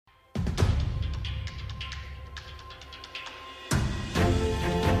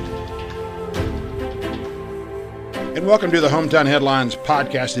And welcome to the Hometown Headlines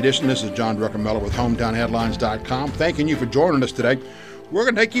podcast edition. This is John Druckenmiller with HometownHeadlines.com. Thanking you for joining us today. We're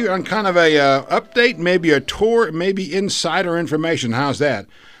going to take you on kind of a update, maybe a tour, maybe insider information. How's that?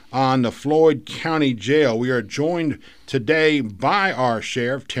 On the Floyd County Jail. We are joined today by our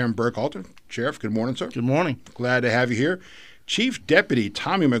Sheriff, Tim Burkhalter. Sheriff, good morning, sir. Good morning. Glad to have you here. Chief Deputy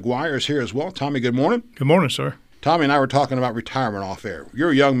Tommy McGuire is here as well. Tommy, good morning. Good morning, sir. Tommy and I were talking about retirement off air. You're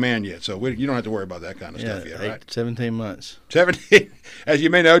a young man yet, so you don't have to worry about that kind of stuff yet, right? 17 months. 17. As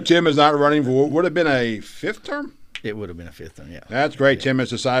you may know, Tim is not running for, would it have been a fifth term? It would have been a fifth term, yeah. That's great. Yeah. Tim has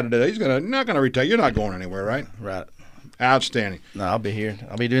decided that he's not going to retire. You're not going anywhere, right? Right. Outstanding. No, I'll be here.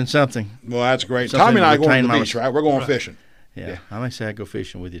 I'll be doing something. Well, that's great. Tommy and I are going to the beach, right? We're going fishing. Yeah, I may say I'd go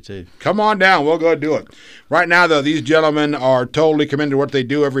fishing with you, too. Come on down. We'll go do it. Right now, though, these gentlemen are totally committed to what they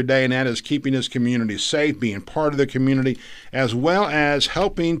do every day, and that is keeping this community safe, being part of the community, as well as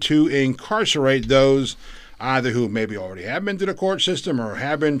helping to incarcerate those either who maybe already have been through the court system or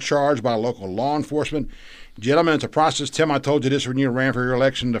have been charged by local law enforcement. Gentlemen, it's a process. Tim, I told you this when you ran for your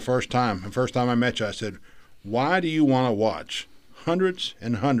election the first time. The first time I met you, I said, why do you want to watch hundreds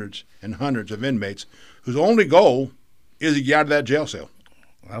and hundreds and hundreds of inmates whose only goal is to get out of that jail cell?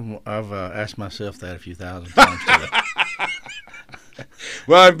 I've asked myself that a few thousand times today.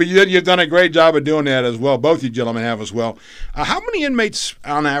 Well, but you've done a great job of doing that as well. Both you gentlemen have as well. How many inmates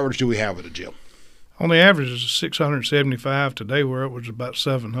on average do we have at the jail? On the average, it's 675. Today, where it was about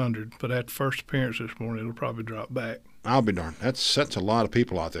 700. But at first appearance this morning, it'll probably drop back. I'll be darned. That's a lot of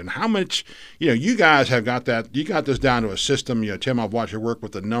people out there. And how much, you guys have got that, you got this down to a system. Tim, I've watched you work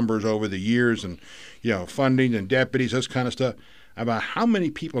with the numbers over the years and, funding and deputies, this kind of stuff. About how many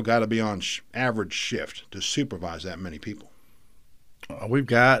people got to be on average shift to supervise that many people? We've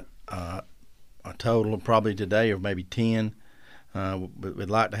got a total of probably today of maybe 10. We'd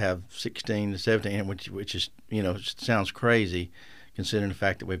like to have 16 to 17, which is, sounds crazy, considering the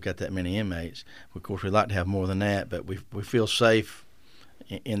fact that we've got that many inmates. Of course, we'd like to have more than that, but we feel safe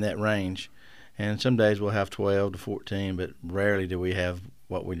in that range. And some days we'll have 12 to 14, but rarely do we have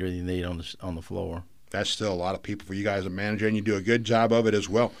what we really need on the floor. That's still a lot of people for you guys to manage, and you do a good job of it as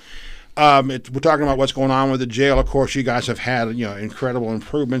well. We're talking about what's going on with the jail. Of course, you guys have had incredible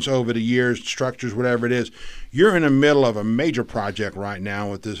improvements over the years, structures, whatever it is. You're in the middle of a major project right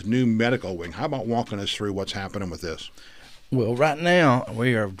now with this new medical wing. How about walking us through what's happening with this? Well, right now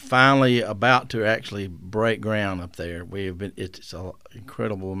we are finally about to actually break ground up there. It's an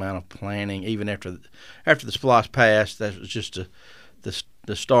incredible amount of planning. Even after the SPLOST passed, that was just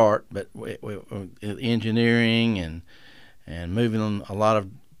the start. But engineering and moving a lot of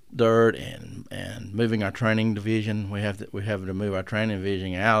dirt and moving our training division. We have to move our training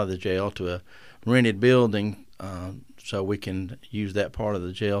division out of the jail to a rented building so we can use that part of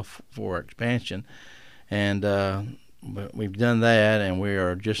the jail for expansion. And but we've done that, and we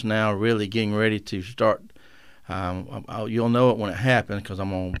are just now really getting ready to start. You'll know it when it happens because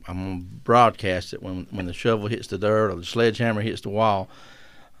I'm gonna broadcast it when the shovel hits the dirt or the sledgehammer hits the wall,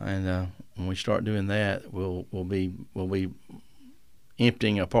 and when we start doing that, we'll be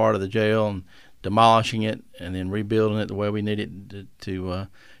emptying a part of the jail and demolishing it, and then rebuilding it the way we need it to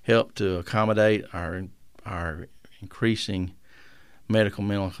help to accommodate our increasing medical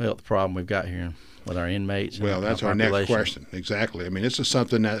mental health problem we've got here with our inmates. Well, that's our next question. Exactly. I mean, this is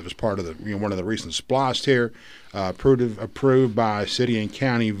something that was part of the one of the recent SPLOST here, approved by city and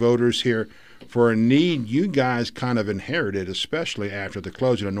county voters here for a need you guys kind of inherited, especially after the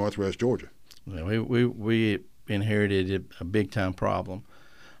closing of Northwest Georgia. Well, we inherited a big time problem,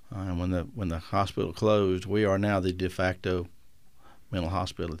 and when the hospital closed, we are now the de facto mental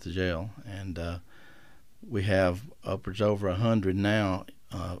hospital at the jail, and we have upwards over 100 now.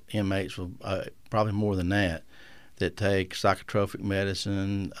 Inmates, probably more than that take psychotropic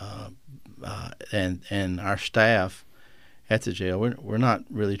medicine, and our staff at the jail, we're not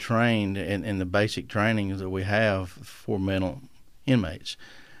really trained in the basic trainings that we have for mental inmates.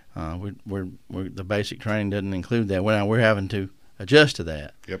 The basic training doesn't include that. We're having to adjust to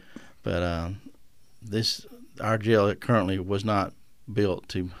that. Yep. But our jail currently was not built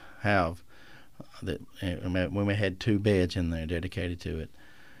to have that. When we had 2 beds in there dedicated to it.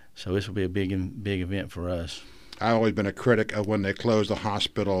 So this will be a big event for us. I've always been a critic of when they closed the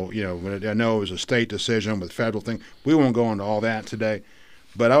hospital. I know it was a state decision with federal thing. We won't go into all that today.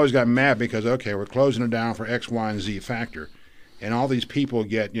 But I always got mad because, okay, we're closing it down for X, Y, and Z factor. And all these people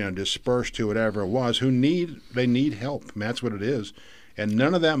get, dispersed to whatever it was they need help. And that's what it is. And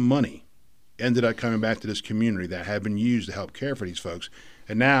none of that money ended up coming back to this community that had been used to help care for these folks.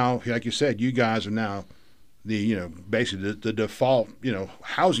 And now, like you said, you guys are now basically the default,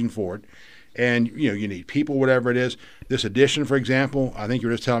 housing for it. and you need people, whatever it is. This addition, for example, I think you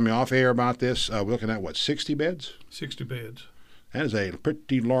were just telling me off air about this. We're looking at what, 60 beds? 60 beds. That is a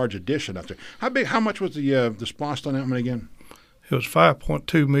pretty large addition up there. How big? How much was the sponsor on that one again? It was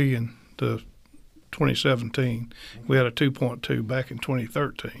 $5.2 million to 2017. We had a 2.2 back in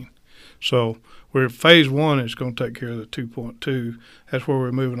 2013. So we're phase one is going to take care of the 2.2. That's where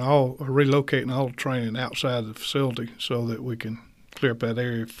we're relocating all the training outside the facility so that we can clear up that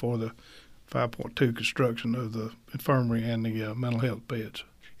area for the 5.2 construction of the infirmary and the mental health beds.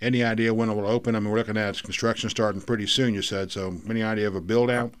 Any idea when it will open? I mean, we're looking at construction starting pretty soon, you said. So any idea of a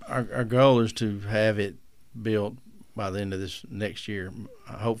build out? Our goal is to have it built by the end of this next year,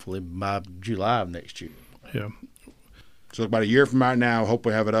 hopefully by July of next year. Yeah. So about a year from right now, hope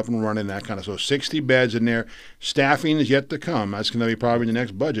we have it up and running, that kind of. So 60 beds in there. Staffing is yet to come. That's going to be probably the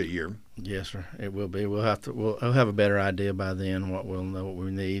next budget year. Yes, sir. It will be. We'll have a better idea by then we'll know what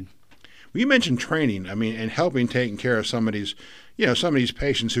we need. Well, you mentioned training. I mean, and helping taking care of some of these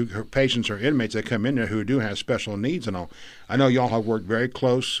patients or inmates that come in there who do have special needs and all. I know y'all have worked very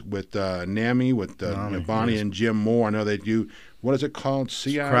close with NAMI, with Bonnie and Jim Moore. I know they do. What is it called?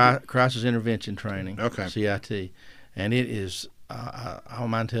 CIT? Crisis Intervention Training. Okay. CIT, and it is. I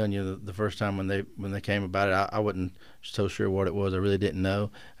don't mind telling you, the first time when they came about it, I wasn't so sure what it was. I really didn't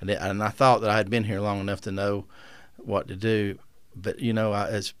know, and I thought that I had been here long enough to know what to do. But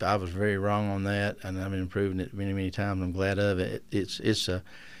I was very wrong on that, and I've been improving it many times. I'm glad of it.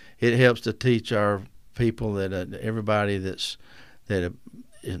 It helps to teach our people that everybody that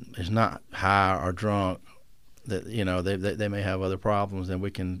is not high or drunk, that they may have other problems, and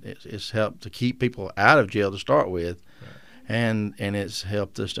it's helped to keep people out of jail to start with, right. and it's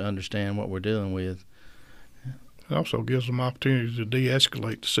helped us to understand what we're dealing with. It also gives them opportunity to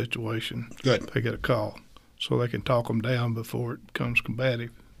de-escalate the situation. Good. If they get a call, so they can talk them down before it becomes combative.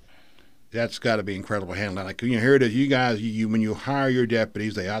 That's got to be incredible handling. Like, here it is. You guys, when you hire your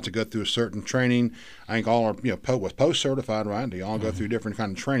deputies, they ought to go through a certain training. I think all are post certified, right? They all go through different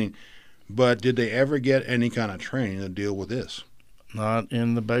kind of training. But did they ever get any kind of training to deal with this? Not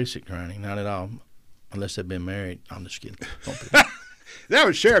in the basic training, not at all, unless they've been married. I'm just kidding. That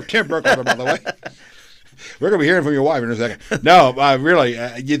was Sheriff Tim Burkholder, by the way. We're going to be hearing from your wife in a second. No, really,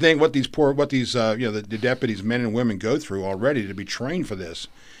 you think what these the deputies, men and women, go through already to be trained for this,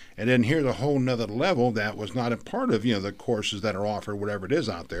 and then here's a whole nother level that was not a part of the courses that are offered, whatever it is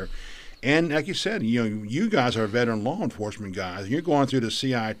out there. And like you said, you guys are veteran law enforcement guys. You're going through the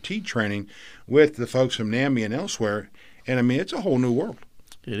CIT training with the folks from NAMI and elsewhere, and I mean it's a whole new world.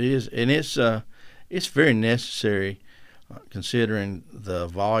 It is, and it's very necessary, considering the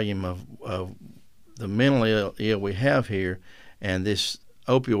volume of the mentally ill we have here, and this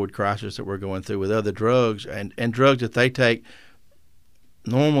opioid crisis that we're going through with other drugs and drugs that they take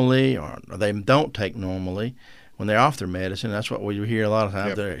normally or they don't take normally when they're off their medicine. That's what we hear a lot of times.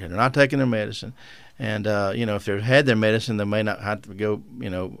 Yep. They're not taking their medicine, and if they've had their medicine, they may not have to go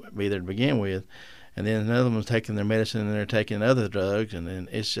be there to begin with, and then another one's taking their medicine and they're taking other drugs, and then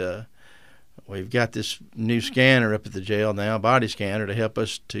it's we've got this new scanner up at the jail now, body scanner, to help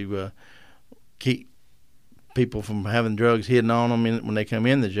us to keep people from having drugs hidden on them when they come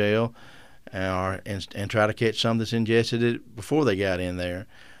in the jail, and try to catch some that's ingested it before they got in there.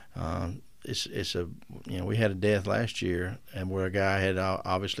 We had a death last year, and where a guy had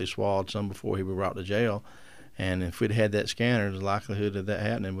obviously swallowed some before he was brought to jail, and if we'd had that scanner, the likelihood of that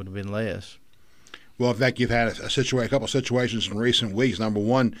happening would have been less. Well, in fact, you've had a couple of situations in recent weeks. Number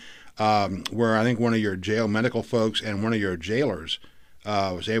one, where I think one of your jail medical folks and one of your jailers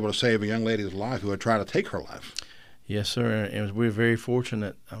was able to save a young lady's life who had tried to take her life. Yes, sir. And we're very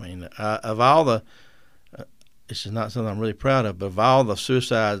fortunate. I mean, of all the, this is not something I'm really proud of, but of all the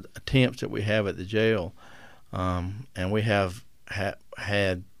suicide attempts that we have at the jail, and we have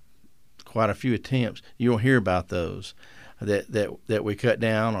had quite a few attempts, you don't hear about those that we cut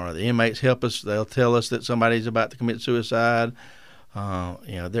down, or the inmates help us. They'll tell us that somebody's about to commit suicide.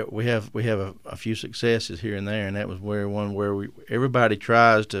 We have a few successes here and there, and that was where everybody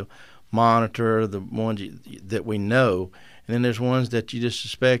tries to monitor the ones that we know, and then there's ones that you just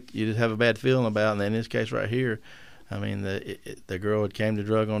suspect, you just have a bad feeling about. And in this case right here, I mean, the girl had came to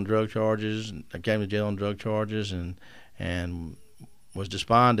drug charges, and came to jail on drug charges, and was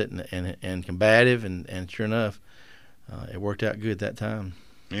despondent and combative, and sure enough, it worked out good that time.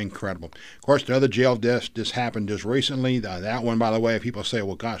 Incredible. Of course, another jail death just happened just recently. That one, by the way, people say,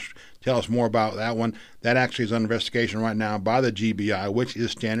 well, gosh, tell us more about that one. That actually is under investigation right now by the GBI, which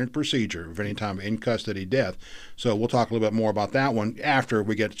is standard procedure of any time of in-custody death. So we'll talk a little bit more about that one after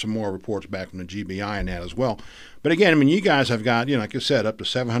we get some more reports back from the GBI and that as well. But again, I mean, you guys have got, like I said, up to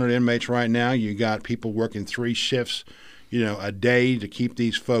 700 inmates right now. You got people working 3 shifts, a day to keep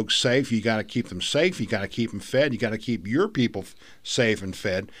these folks safe. You got to keep them safe. You got to keep them fed. You got to keep your people safe and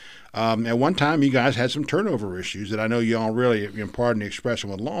fed. At one time, you guys had some turnover issues that I know y'all really, pardon the expression,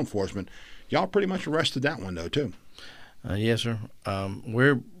 with law enforcement. Y'all pretty much arrested that one, though, too. Yes, sir.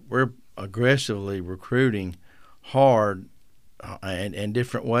 We're aggressively recruiting hard in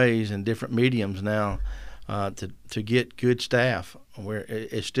different ways and different mediums now to get good staff.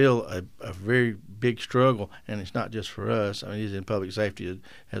 It's still a very big struggle, and it's not just for us. I mean, it's in public safety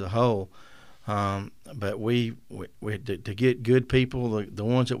as a whole. But we to get good people, the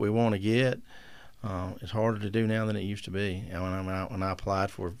ones that we want to get, it's harder to do now than it used to be. And when I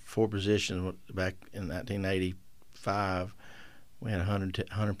applied for 4 positions back in 1985, we had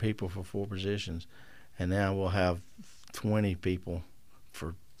 100 people for 4 positions, and now we'll have 20 people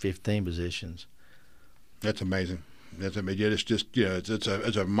for 15 positions. That's amazing. It's just it's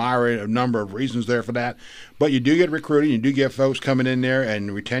a myriad number of reasons there for that, but you do get recruiting, you do get folks coming in there,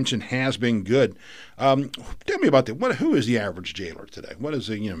 and retention has been good. Tell me about who is the average jailer today? What is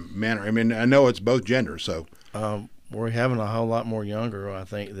the manner? I mean, I know it's both genders, so we're having a whole lot more younger, I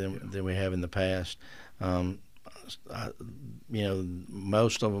think, than we have in the past. Most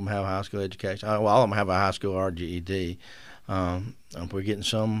of them have high school education. Well, all of them have a high school or GED. We're getting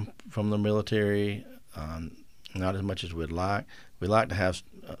some from the military. Not as much as we'd like. We'd like to have,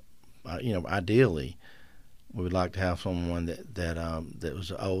 ideally, we would like to have someone that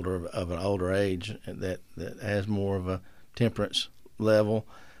was of an older age that has more of a temperance level,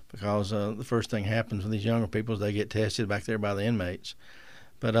 because the first thing happens with these younger people is they get tested back there by the inmates.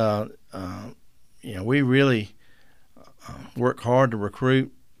 But we really work hard to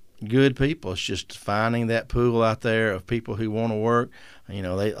recruit good people. It's just finding that pool out there of people who want to work.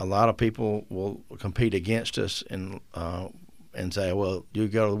 A lot of people will compete against us and say, well, you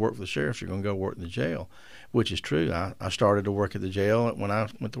go to work for the sheriff, you're going to go work in the jail, which is true. I started to work at the jail when I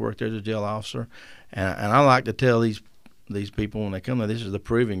went to work there as a jail officer, and I like to tell these people when they come there, this is the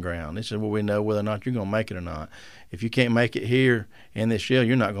proving ground. This is where we know whether or not you're going to make it or not. If you can't make it here in this jail,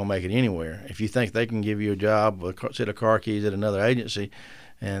 you're not going to make it anywhere. If you think they can give you a job with a set of car keys at another agency,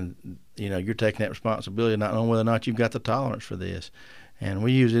 and you're taking that responsibility, not knowing whether or not you've got the tolerance for this. And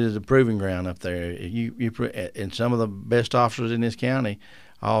we use it as a proving ground up there. And some of the best officers in this county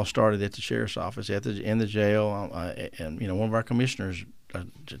all started at the sheriff's office, in the jail, and one of our commissioners,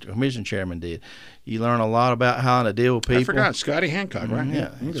 commission chairman, did. You learn a lot about how to deal with people. I forgot Scotty Hancock, right?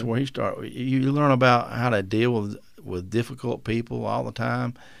 Yeah, that's where he started. You learn about how to deal with difficult people all the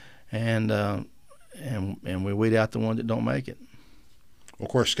time, and we weed out the ones that don't make it. Of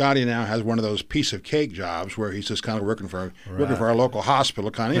course, Scotty now has one of those piece of cake jobs where he's just kind of working for our local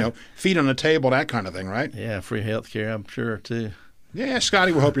hospital, kind of, feet on the table, that kind of thing, right? Yeah, free health care, I'm sure, too. Yeah,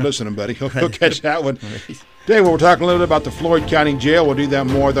 Scotty, we hope you're listening, buddy. He'll catch that one. Today, we're talking a little bit about the Floyd County Jail. We'll do that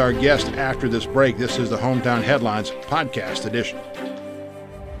more with our guest after this break. This is the Hometown Headlines Podcast Edition.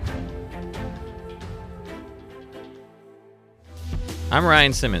 I'm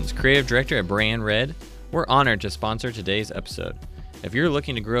Ryan Simmons, Creative Director at Brand Red. We're honored to sponsor today's episode. If you're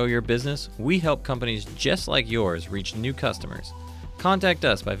looking to grow your business, we help companies just like yours reach new customers. Contact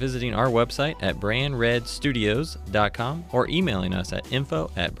us by visiting our website at brandredstudios.com or emailing us at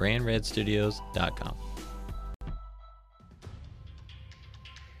info@brandredstudios.com.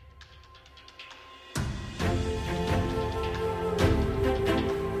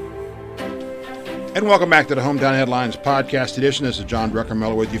 And welcome back to the Hometown Headlines Podcast Edition. This is John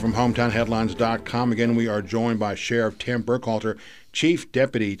Druckenmiller with you from hometownheadlines.com. Again, we are joined by Sheriff Tim Burkhalter, Chief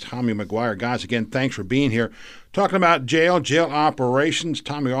Deputy Tommy McGuire. Guys, again, thanks for being here. Talking about jail operations.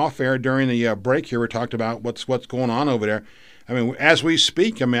 Tommy, off air during the break here, we talked about what's going on over there. I mean, as we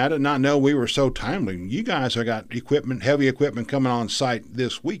speak, I did not know we were so timely. You guys have got heavy equipment coming on site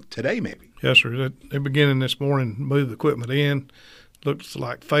this week, today maybe. Yes, sir. They're beginning this morning to move the equipment in. Looks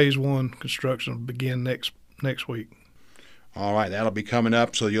like phase 1 construction will begin next week. All right, that'll be coming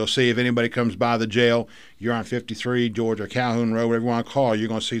up. So you'll see if anybody comes by the jail, you're on 53 Georgia Calhoun Road, whatever you want to call it, you're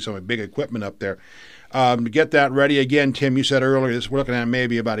going to see some big equipment up there. To get that ready, again, Tim, you said earlier, we're looking at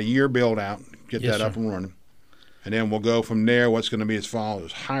maybe about a year build out, get that up and running. And then we'll go from there. What's going to be as far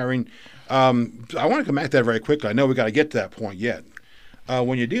as hiring. I want to come back to that very quickly. I know we got to get to that point yet.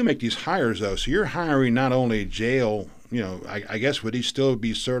 When you do make these hires, though, so you're hiring not only jail I guess would these still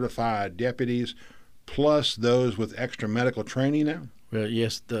be certified deputies plus those with extra medical training now? Well,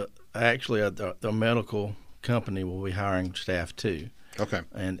 yes. The medical company will be hiring staff too. Okay.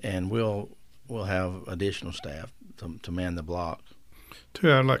 And we'll have additional staff to man the block.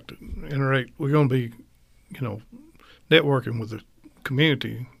 Too, I'd like to iterate. We're going to be, networking with the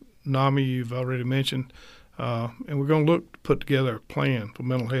community. NAMI, you've already mentioned, and we're going to look to put together a plan for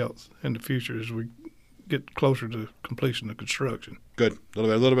mental health in the future as we get closer to completion of construction. Good. A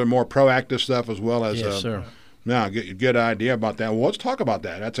little bit more proactive stuff as well as. Yes, sir. No, good idea about that. Well, let's talk about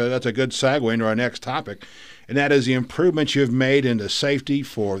that. That's a good segue into our next topic, and that is the improvements you've made into safety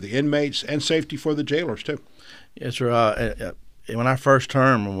for the inmates and safety for the jailers too. Yes, sir. When our first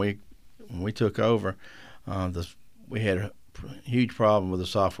term, when we took over, we had a huge problem with the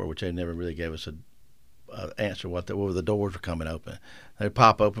software, which they never really gave us an answer what the doors were coming open. They'd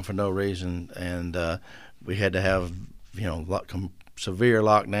pop open for no reason, and we had to have severe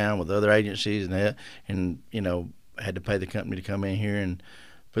lockdown with other agencies and had to pay the company to come in here and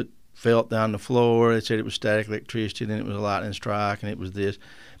put felt down the floor. They said it was static electricity, then it was a lightning strike, and it was this.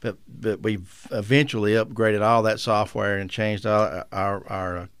 But we eventually upgraded all that software and changed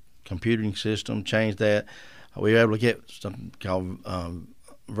our computing system, changed that. We were able to get something called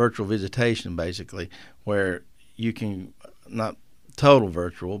virtual visitation, basically, where you can, not total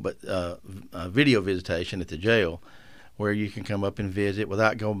virtual, but video visitation at the jail, where you can come up and visit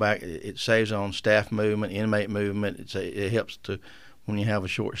without going back. It saves on staff movement, inmate movement. It helps to, when you have a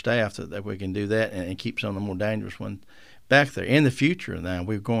short staff, that we can do that and keep some of the more dangerous ones back there. In the future, now,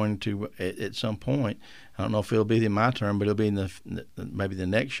 we're going to, at some point, I don't know if it'll be in my term, but it'll be in maybe the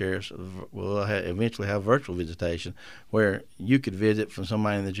next sheriff's, we'll eventually have virtual visitation where you could visit from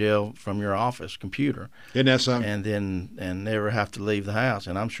somebody in the jail from your office computer. Isn't that something? And never have to leave the house.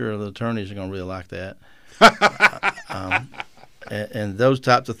 And I'm sure the attorneys are going to really like that. And those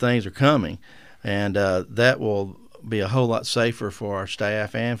types of things are coming. And that will be a whole lot safer for our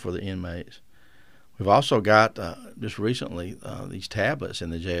staff and for the inmates. We've also got, just recently, these tablets in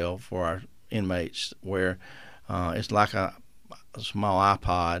the jail for our inmates where it's like a small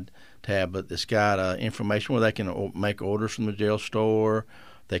iPod tablet that's got information where they can make orders from the jail store.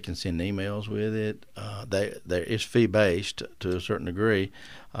 They can send emails with it. It's fee-based to a certain degree.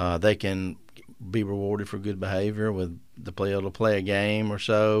 They can be rewarded for good behavior with able to play a game or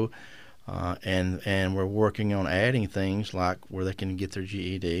so. And we're working on adding things like where they can get their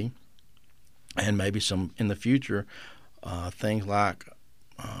GED. And maybe some in the future, things like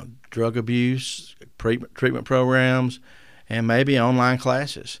drug abuse, treatment programs, and maybe online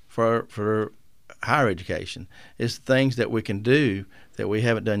classes for higher education. It's things that we can do that we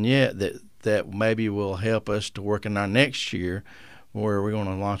haven't done yet that maybe will help us to work in our next year, where we're going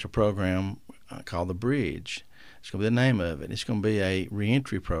to launch a program called The Bridge. It's going to be the name of it. It's going to be a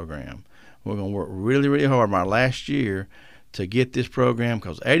reentry program. We're going to work really, really hard in our last year to get this program,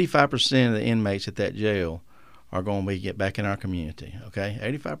 because 85% of the inmates at that jail are going to get back in our community, okay?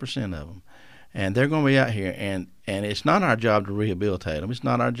 85% of them. And they're going to be out here, and it's not our job to rehabilitate them. It's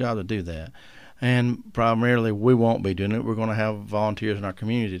not our job to do that. And primarily, we won't be doing it. We're going to have volunteers in our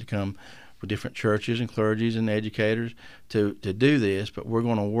community to come with different churches and clergies and educators to do this, but we're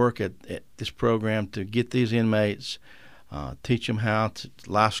going to work at this program to get these inmates, teach them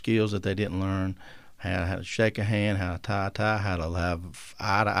life skills that they didn't learn, how to shake a hand, how to tie a tie, how to have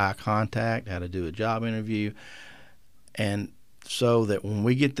eye-to-eye contact, how to do a job interview, and so that when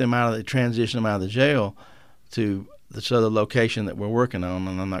we get them transition them out of the jail to this other location that we're working on,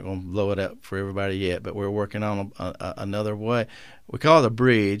 and I'm not going to blow it up for everybody yet, but we're working on another way. We call it a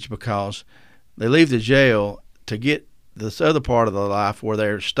bridge because they leave the jail to get this other part of their life where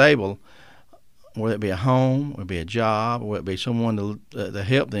they're stable, whether it be a home, whether it be a job, whether it be someone to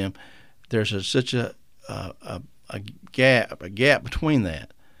help them. There's such a gap between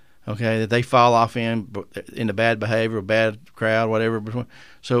that, okay, that they fall off into bad behavior, bad crowd, whatever.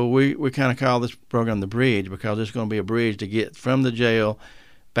 So we kind of call this program The Bridge, because it's going to be a bridge to get from the jail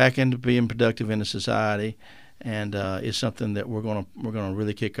back into being productive in the society, and it's something that we're going to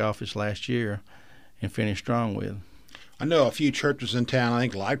really kick off this last year and finish strong with. I know a few churches in town. I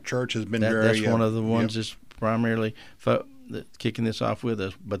think Life Church has been That's one of the ones that's primarily kicking this off with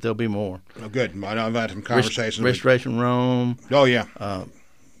us, but there'll be more. Oh, good. I know I've had some conversations. Restoration Rome. Oh, yeah.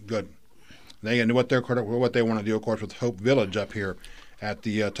 Good. And what they want to do, of course, with Hope Village up here at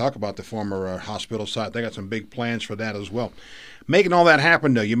the talk about the former hospital site. They got some big plans for that as well. Making all that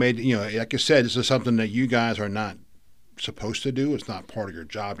happen, though, like you said, this is something that you guys are not supposed to do. It's not part of your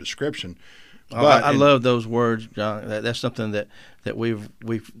job description. But I love those words, John. That's something that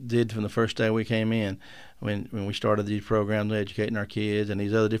we did from the first day we came in. when we started these programs, educating our kids, and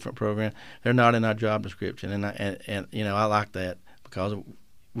these other different programs, they're not in our job description, and I like that because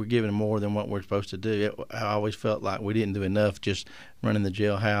we're giving more than what we're supposed to do. I always felt like we didn't do enough just running the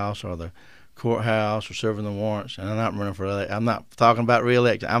jailhouse or the courthouse or serving the warrants. And I'm not running for election. I'm not talking about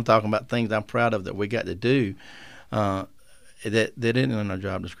re-election. I'm talking about things I'm proud of that we got to do that isn't in our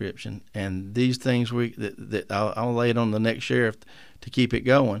job description. And these things that I'll lay it on the next sheriff to keep it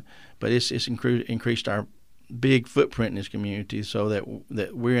going. But it's increased our big footprint in this community, so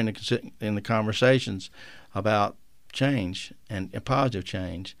that we're in the conversations about change and positive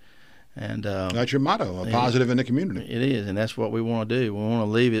change. And that's your motto, a positive in the community. It is, and that's what we want to do. We want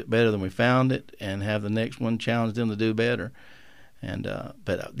to leave it better than we found it, and have the next one challenge them to do better. And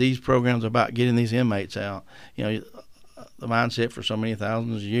but these programs are about getting these inmates out. The mindset for so many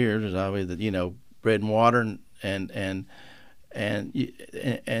thousands of years is always that bread and water, and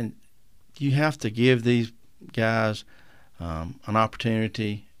you have to give these guys an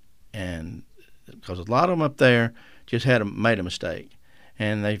opportunity, and because a lot of them up there just made a mistake,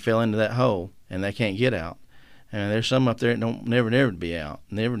 and they fell into that hole, and they can't get out. And there's some up there that don't never need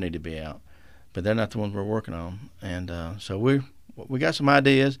to be out, but they're not the ones we're working on. And so we got some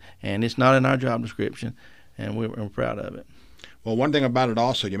ideas, and it's not in our job description, and we're proud of it. Well, one thing about it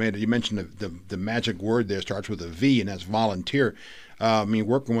also, you mentioned the magic word there starts with a V, and that's volunteer.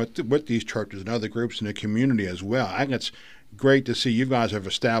 Working with these churches and other groups in the community as well. I think it's great to see you guys have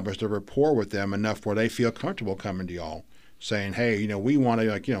established a rapport with them enough where they feel comfortable coming to y'all, saying, "Hey, we want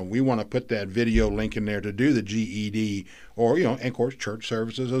to put that video link in there to do the GED, or and of course church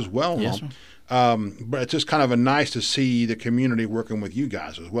services as well." Yes, but it's just kind of nice to see the community working with you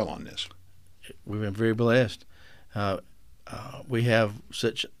guys as well on this. We've been very blessed. We have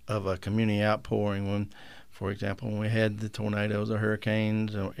such of a community outpouring for example, when we had the tornadoes or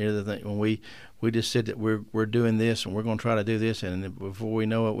hurricanes or anything, when we just said that we're doing this and we're going to try to do this, and before we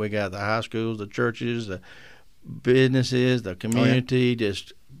know it, we got the high schools, the churches, the businesses, the community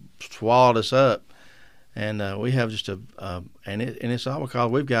just swallowed us up. And we have just and it's all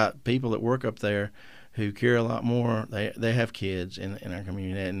because we've got people that work up there who care a lot more. They have kids in our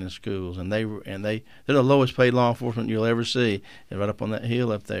community and in the schools, and they're the lowest paid law enforcement you'll ever see, right up on that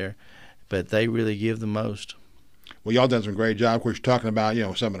hill up there. But they really give the most. Well, y'all done some great job. Of course, you're talking about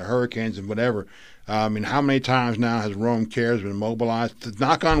some of the hurricanes and whatever. How many times now has Rome Cares been mobilized?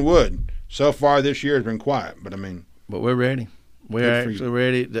 Knock on wood. So far this year has been quiet, but we're ready. We're actually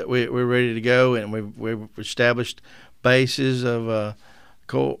ready. We're ready to go, and we've established bases of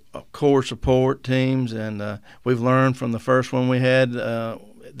core support teams, and we've learned from the first one we had at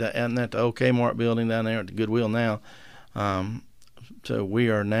the old Kmart building down there at the Goodwill now. So we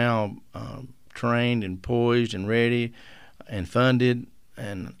are now trained and poised and ready and funded,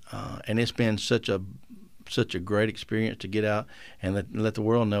 and it's been such a great experience to get out and let the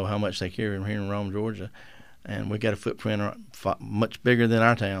world know how much they care here in Rome, Georgia. And we got a footprint much bigger than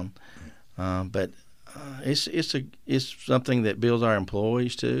our town, but it's something that builds our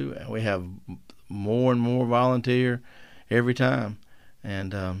employees too. We have more and more volunteer every time,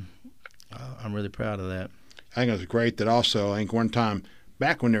 and I'm really proud of that. I think it's great that also, I think one time,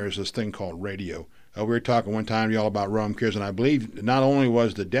 back when there was this thing called radio, we were talking one time y'all about Rome Cares, and I believe not only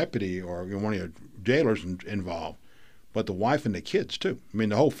was the deputy or one of your jailers involved, but the wife and the kids too.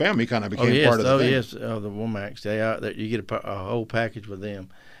 The whole family kind of became part of the thing. Yes, the WOMACs. You get a whole package with them,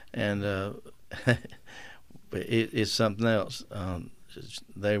 and it's something else.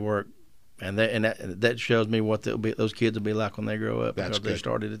 They work, and that shows me what those kids will be like when they grow up. That's because good. They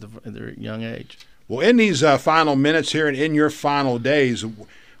started at their young age. Well, in these final minutes here and in your final days,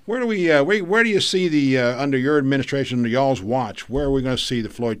 where do you see the under your administration, under y'all's watch, where are we going to see the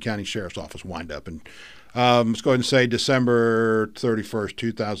Floyd County Sheriff's Office wind up? And let's go ahead and say December 31st,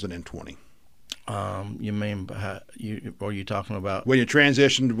 2020. You mean what are you talking about? When you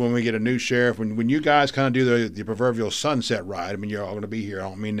transition, when we get a new sheriff, when you guys kind of do the proverbial sunset ride. You're all going to be here. I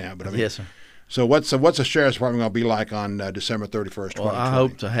don't mean that, but yes, sir. So what's the sheriff's department going to be like on December 31st, 2020? Well, I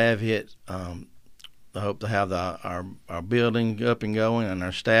hope to have it. I hope to have our building up and going, and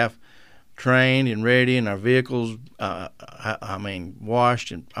our staff trained and ready, and our vehicles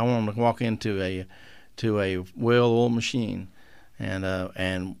washed. And I want them to walk into a well-oiled machine. And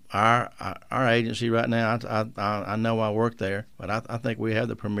our agency right now, I know I work there, but I think we have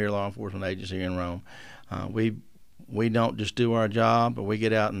the premier law enforcement agency here in Rome. We don't just do our job, but we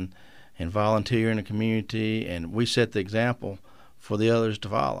get out and volunteer in the community, and we set the example for the others to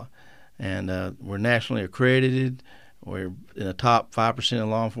follow. And we're nationally accredited. We're in the top 5% of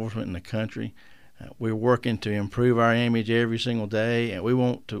law enforcement in the country. We're working to improve our image every single day, and we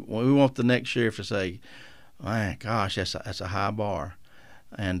want the next sheriff to say, man, gosh, that's a high bar,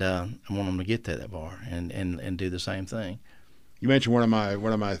 and I want them to get to that bar and do the same thing. You mentioned one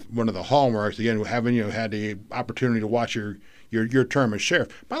of the hallmarks again, having had the opportunity to watch your term as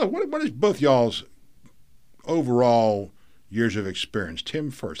sheriff. By the way, what is both y'all's overall years of experience? Tim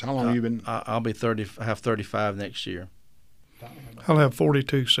first. How long have you been? I'll be 30. I have 35 next year. I'll have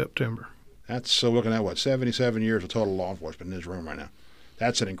 42 September. That's so looking at 77 years of total law enforcement in this room right now.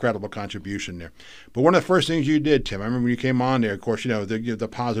 That's an incredible contribution there. But one of the first things you did, Tim, I remember when you came on there, of course, the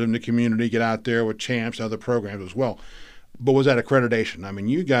positive in the community, get out there with champs, other programs as well. But was that accreditation? I mean,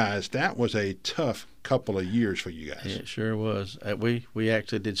 you guys, that was a tough couple of years for you guys. It sure was. We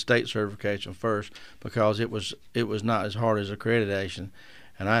actually did state certification first because it was not as hard as accreditation,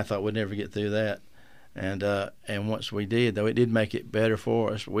 and I thought we'd never get through that. And once we did, though, it did make it better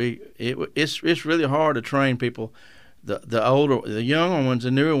for us. It's really hard to train people. The younger ones, the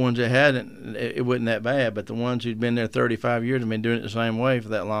newer ones that hadn't, it wasn't that bad. But the ones who'd been there 35 years and been doing it the same way for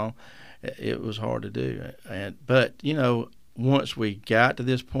that long, it was hard to do. But once we got to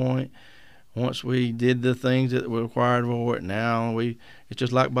this point, once we did the things that were required for it, now it's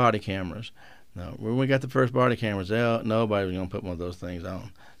just like body cameras. No, when we got the first body cameras out, nobody was going to put one of those things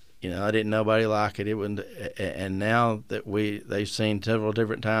on. I didn't nobody like it. It wouldn't, and now that they've seen several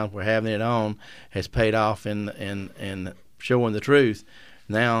different times where having it on has paid off in showing the truth.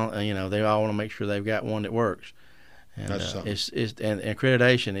 Now they all want to make sure they've got one that works. And it's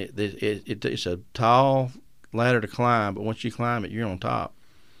accreditation. It's a tall ladder to climb, but once you climb it, you're on top.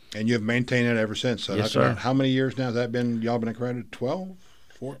 And you've maintained it ever since. So yes, sir. How many years now has that been? Y'all been accredited? 12,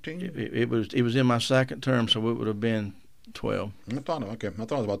 14? It was in my second term, so it would have been 12. I thought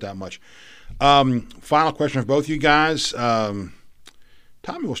it was about that much. Final question for both you guys. Tommy,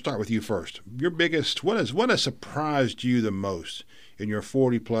 we'll start with you first. Your biggest, what has surprised you the most in your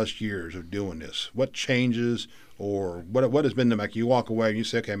 40-plus years of doing this? What changes or what has been the like you walk away and you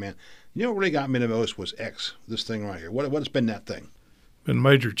say, okay, man, what really got me the most was X, this thing right here. What has been that thing? Been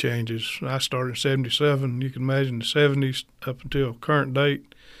major changes. I started in 77. You can imagine the 70s up until current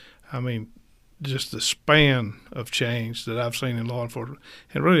date. I mean, just the span of change that I've seen in law enforcement.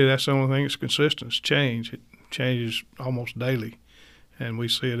 And really that's the only thing that's consistent is change. It changes almost daily, and we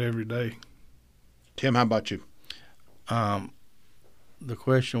see it every day. Tim, how about you? The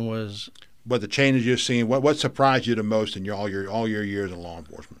question was, what the changes you've seen, what surprised you the most in all your years in law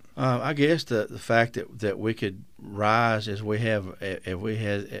enforcement? I guess the fact that we could rise as we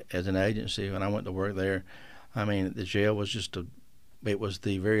had as an agency. When I went to work there, I mean, the jail was it was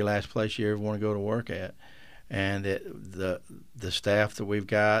the very last place you ever want to go to work at, and the staff that we've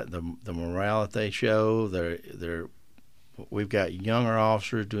got, the morale that they show, we've got younger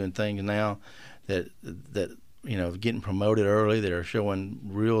officers doing things now that getting promoted early, that are showing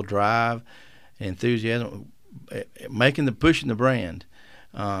real drive, enthusiasm, pushing the brand,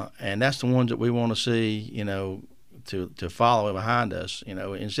 and that's the ones that we want to see, to follow behind us.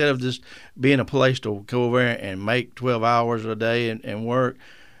 Instead of just being a place to go over and make 12 hours a day and work,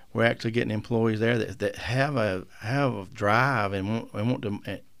 we're actually getting employees there that have a drive and want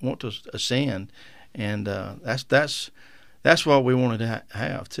to ascend, and that's what we wanted to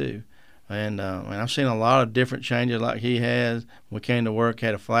have too. And I've seen a lot of different changes like he has. We came to work,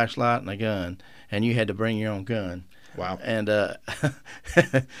 had a flashlight and a gun, and you had to bring your own gun. Wow. And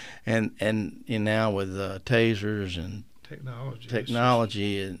and now with tasers and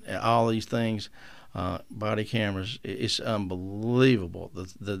technology and all these things, body cameras, it's unbelievable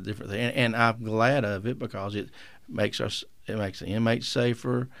the different thing. And I'm glad of it because it makes the inmates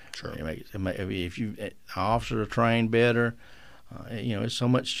safer. Sure. If officers are trained better. It's so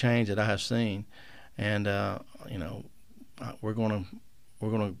much change that I have seen, and we're gonna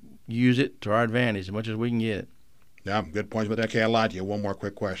use it to our advantage as much as we can get it. Yeah, good points. But okay, I lied to you. One more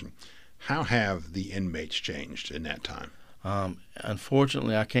quick question: how have the inmates changed in that time?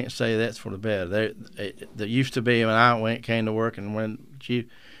 Unfortunately, I can't say that's for the better. There used to be when I came to work and when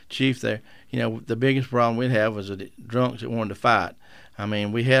chief there, the biggest problem we'd have was the drunks that wanted to fight. I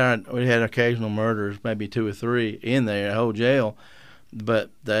mean, we had occasional murders, maybe 2 or 3 in there, the whole jail, but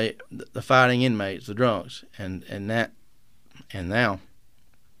the fighting inmates, the drunks, and now,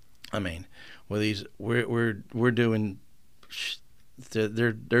 I mean, with these, we're doing,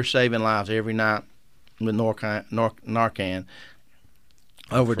 they're saving lives every night with Narcan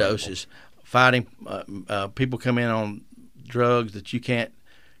overdoses, fighting people come in on drugs that you can't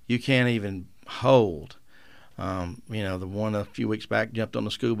even hold. The one a few weeks back jumped on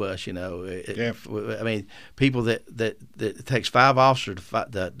the school bus. I mean, people that it takes 5 officers to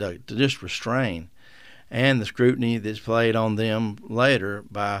fight, to just restrain, and the scrutiny that's played on them later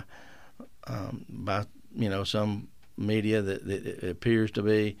by some media that it appears to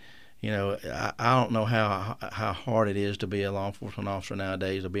be. I don't know how hard it is to be a law enforcement officer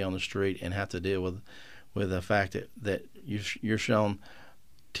nowadays, to be on the street and have to deal with the fact that you're shown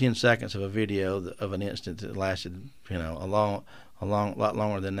 10 seconds of a video of an incident that lasted a lot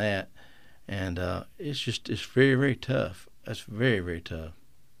longer than that, and it's very, very tough. That's very, very tough.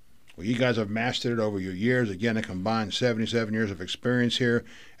 Well, you guys have mastered it over your years. Again, a combined 77 years of experience here,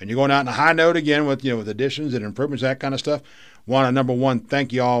 and you're going out on a high note again with with additions and improvements, that kind of stuff. Want to, number one,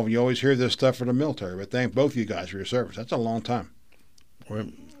 thank you all. You always hear this stuff for the military, but thank both of you guys for your service. That's a long time.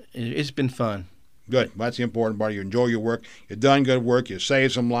 It's been fun. Good. That's the important part. You enjoy your work. You've done good work. You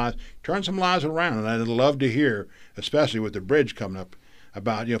saved some lives. Turn some lives around. And I'd love to hear, especially with the bridge coming up,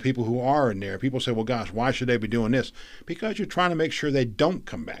 about people who are in there. People say, well, gosh, why should they be doing this? Because you're trying to make sure they don't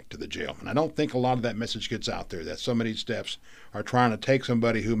come back to the jail. And I don't think a lot of that message gets out there, that so many steps are trying to take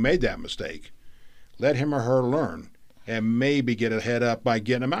somebody who made that mistake, let him or her learn, and maybe get a head up by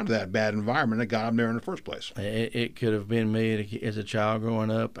getting them out of that bad environment that got them there in the first place. It could have been me as a child growing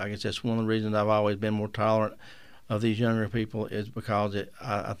up. I guess that's one of the reasons I've always been more tolerant of these younger people, is because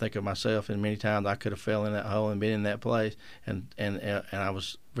I think of myself, and many times I could have fell in that hole and been in that place, and I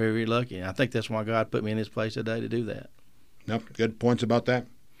was very, very lucky. And I think that's why God put me in this place today to do that. Nope, good points about that.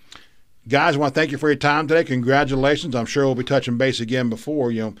 Guys, I want to thank you for your time today. Congratulations. I'm sure we'll be touching base again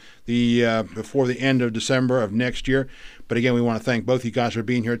before the end of December of next year. But again, we want to thank both of you guys for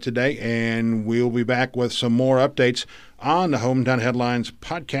being here today, and we'll be back with some more updates on the Hometown Headlines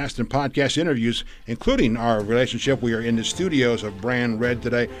podcast and podcast interviews, including our relationship. We are in the studios of Brand Red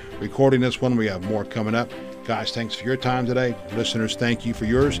today, recording this one. We have more coming up. Guys, thanks for your time today. Listeners, thank you for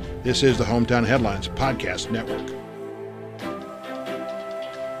yours. This is the Hometown Headlines Podcast Network.